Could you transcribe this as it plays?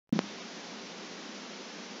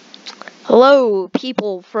Hello,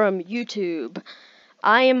 people from YouTube.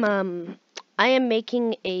 I am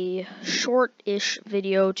making a short-ish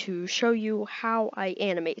video to show you how I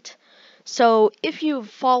animate. So, if you've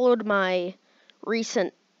followed my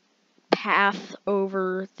recent path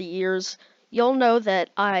over the years, you'll know that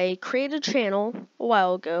I created a channel a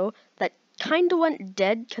while ago that kinda went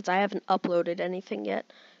dead because I haven't uploaded anything yet,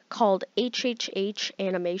 called HHH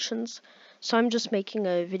Animations. So I'm just making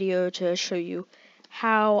a video to show you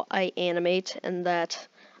how I animate, and that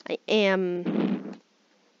I am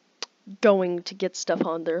going to get stuff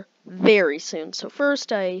on there very soon. So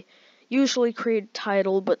first, I usually create a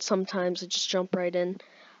title, but sometimes I just jump right in.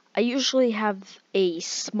 I usually have a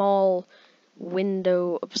small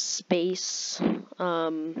window of space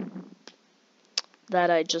that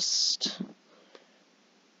I just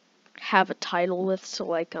have a title with. So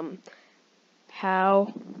like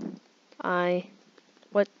how I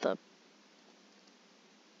what the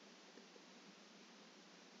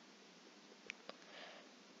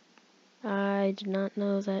I did not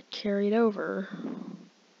know that carried over.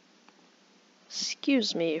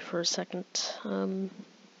 Excuse me for a second.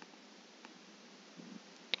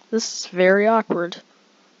 This is very awkward.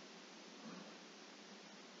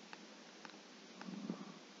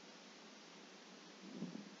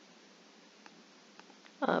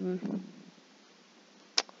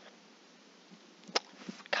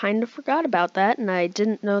 Kind of forgot about that, and I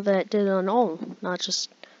didn't know that it did on all, not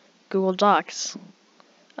just Google Docs.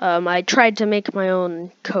 I tried to make my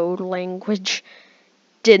own code language.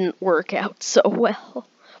 Didn't work out so well.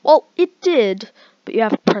 Well, it did, but you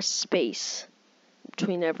have to press space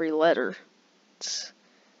between every letter. It's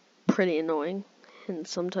pretty annoying, and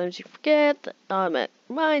sometimes you forget that I Animate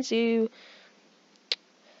reminds you.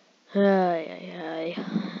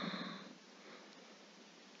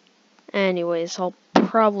 Anyways, I'll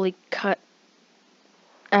probably cut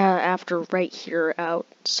after right here out,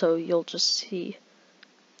 so you'll just see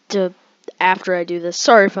after I do this.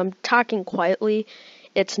 Sorry if I'm talking quietly.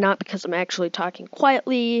 It's not because I'm actually talking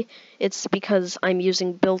quietly. It's because I'm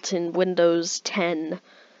using built-in Windows 10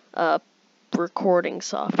 recording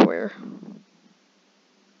software.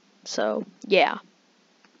 So, yeah.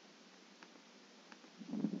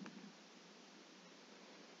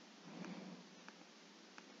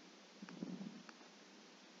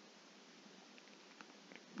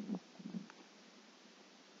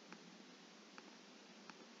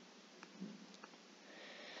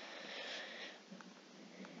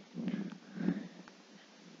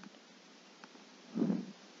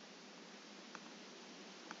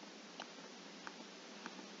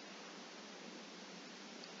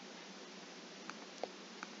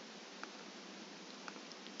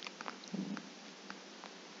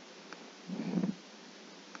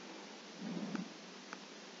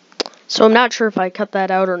 So I'm not sure if I cut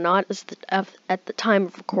that out or not at the time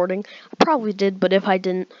of recording. I probably did, but if I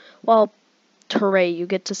didn't, well, hooray, you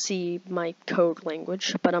get to see my code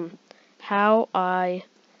language. But how I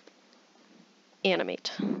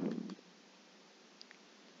animate.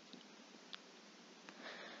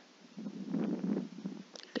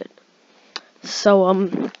 Good.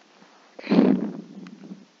 So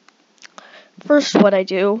first what I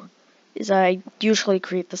do is I usually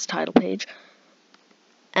create this title page,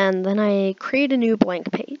 and then I create a new blank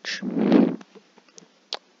page.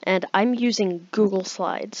 And I'm using Google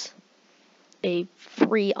Slides, a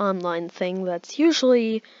free online thing that's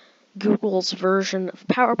usually Google's version of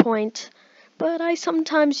PowerPoint, but I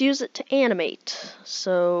sometimes use it to animate.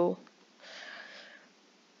 So,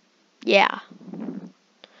 yeah.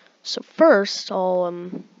 So first,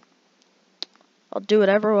 I'll do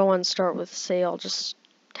whatever I want to start with. Say I'll just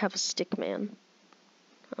have a stick man.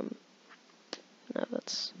 No,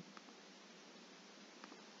 that's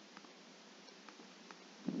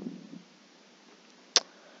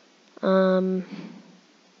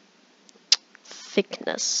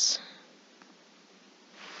thickness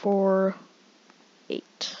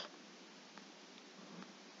 4/8.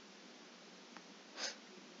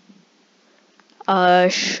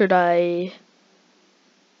 Should I?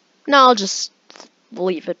 No, I'll just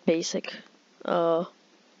leave it basic.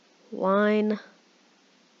 Line.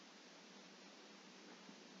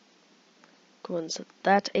 Go and set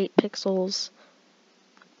that 8 pixels.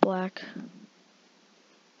 Black.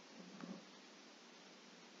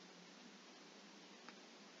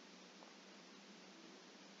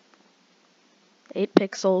 Eight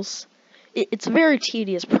pixels. It's a very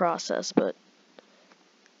tedious process, but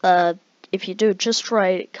if you do it just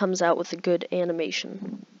right, it comes out with a good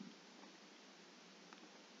animation.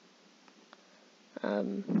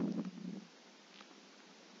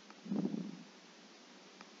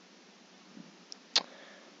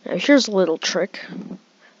 Now here's a little trick.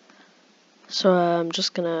 So I'm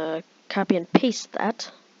just gonna copy and paste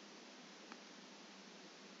that.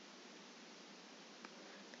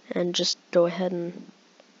 And just go ahead and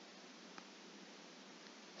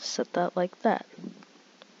set that like that.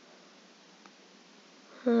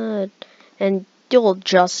 And you'll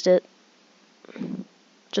adjust it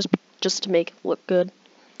just to make it look good.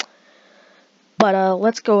 But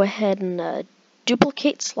let's go ahead and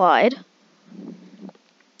duplicate slide.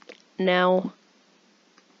 Now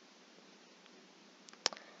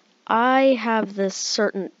I have this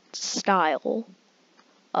certain style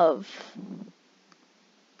of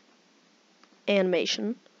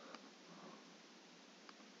animation.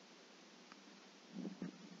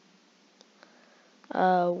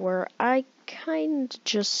 Where I kind of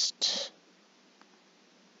just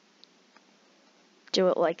do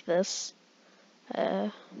it like this.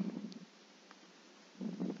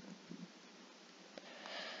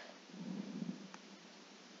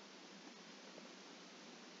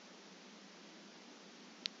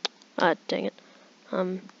 Dang it.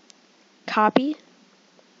 Copy.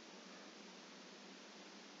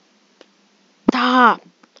 Ah!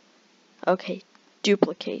 Okay,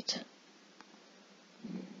 duplicate.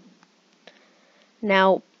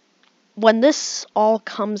 Now, when this all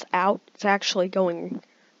comes out, it's actually going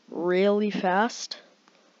really fast.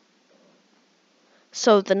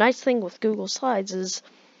 So the nice thing with Google Slides is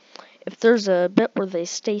if there's a bit where they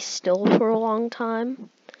stay still for a long time,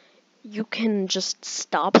 you can just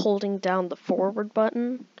stop holding down the forward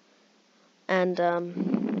button and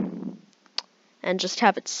just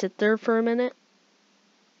have it sit there for a minute.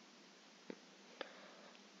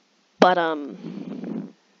 But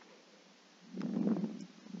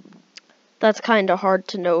that's kind of hard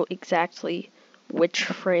to know exactly which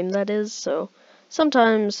frame that is, so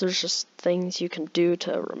sometimes there's just things you can do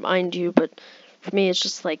to remind you, but for me it's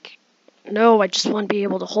just like, no, I just want to be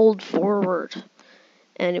able to hold forward.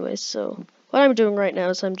 Anyway, so what I'm doing right now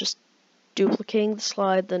is I'm just duplicating the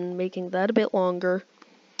slide, then making that a bit longer,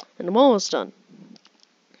 and I'm almost done.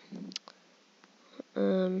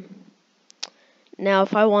 Now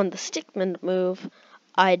if I wanted the stickman to move,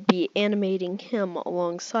 I'd be animating him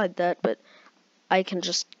alongside that, but I can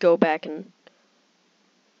just go back and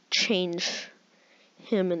change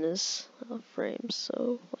him in his frames.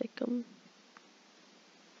 So, like,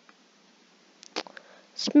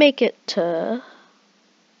 let's make it to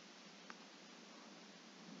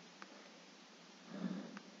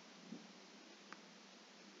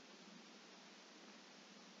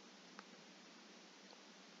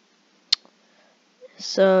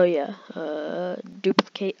so yeah,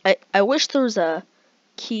 duplicate. I wish there was a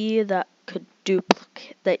key that could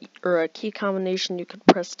duplicate that, or a key combination you could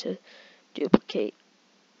press to duplicate.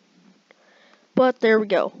 But there we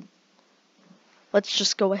go. Let's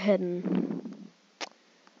just go ahead and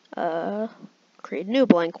create a new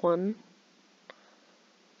blank one.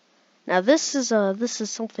 Now this is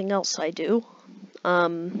something else I do.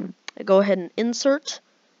 I go ahead and insert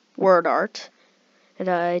word art, and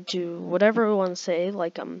I do whatever I want to say,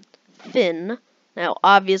 like thin. Now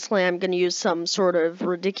obviously I'm going to use some sort of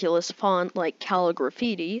ridiculous font like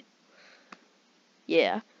calligraffiti.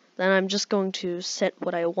 Yeah. Then I'm just going to set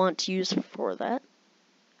what I want to use for that.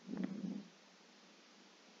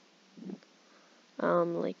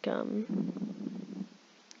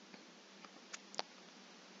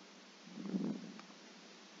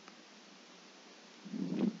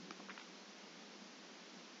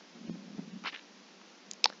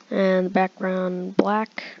 And background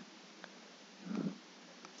black.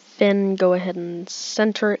 Then go ahead and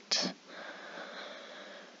center it.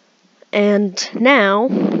 And now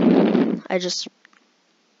I just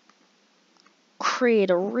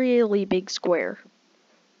create a really big square.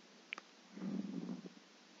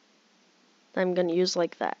 I'm going to use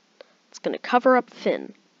like that. It's going to cover up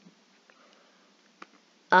Finn.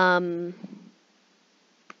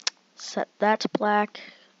 Set that to black.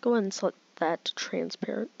 Go ahead and set that to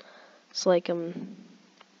transparent. It's like,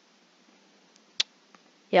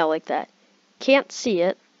 yeah, like that. Can't see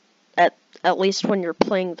it, at least when you're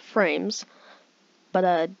playing the frames,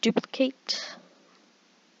 but duplicate.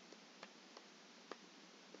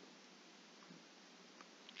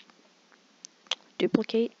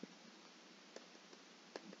 Duplicate.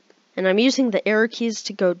 And I'm using the arrow keys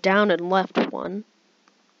to go down and left one.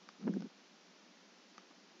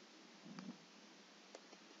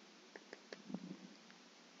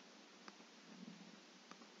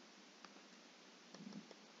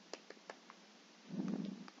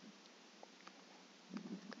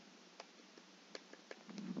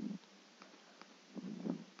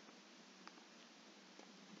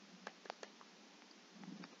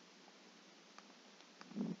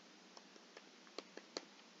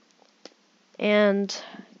 And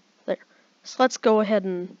there. So let's go ahead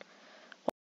and